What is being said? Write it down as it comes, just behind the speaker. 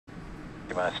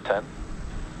T-minus 10,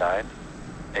 9,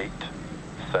 8,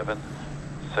 7,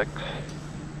 6,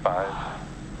 5,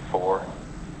 4,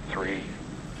 3,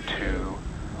 2,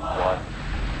 1.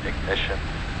 Ignition.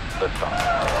 Liftoff.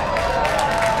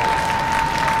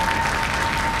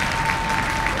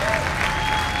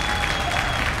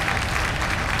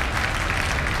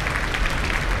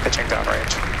 Pitching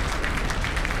downrange.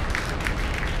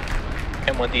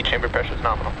 M1D chamber pressure is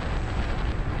nominal.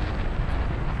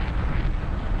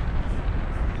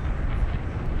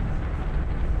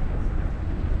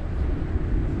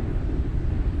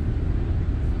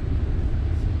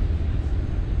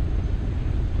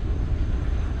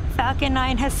 Falcon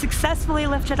 9 has successfully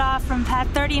lifted off from pad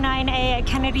 39A at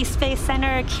Kennedy Space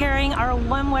Center, carrying our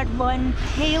OneWeb Launch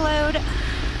payload.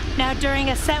 Now during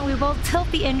ascent, we will tilt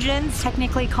the engines,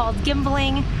 technically called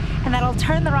gimbaling, and that'll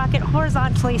turn the rocket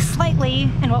horizontally slightly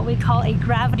in what we call a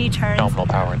gravity turn. Nominal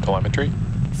power and telemetry.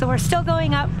 So we're still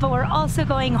going up, but we're also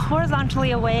going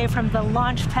horizontally away from the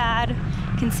launch pad.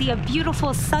 You can see a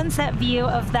beautiful sunset view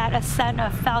of that ascent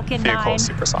of Falcon 9. Vehicle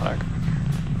supersonic.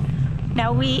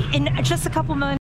 Now in just a couple moments,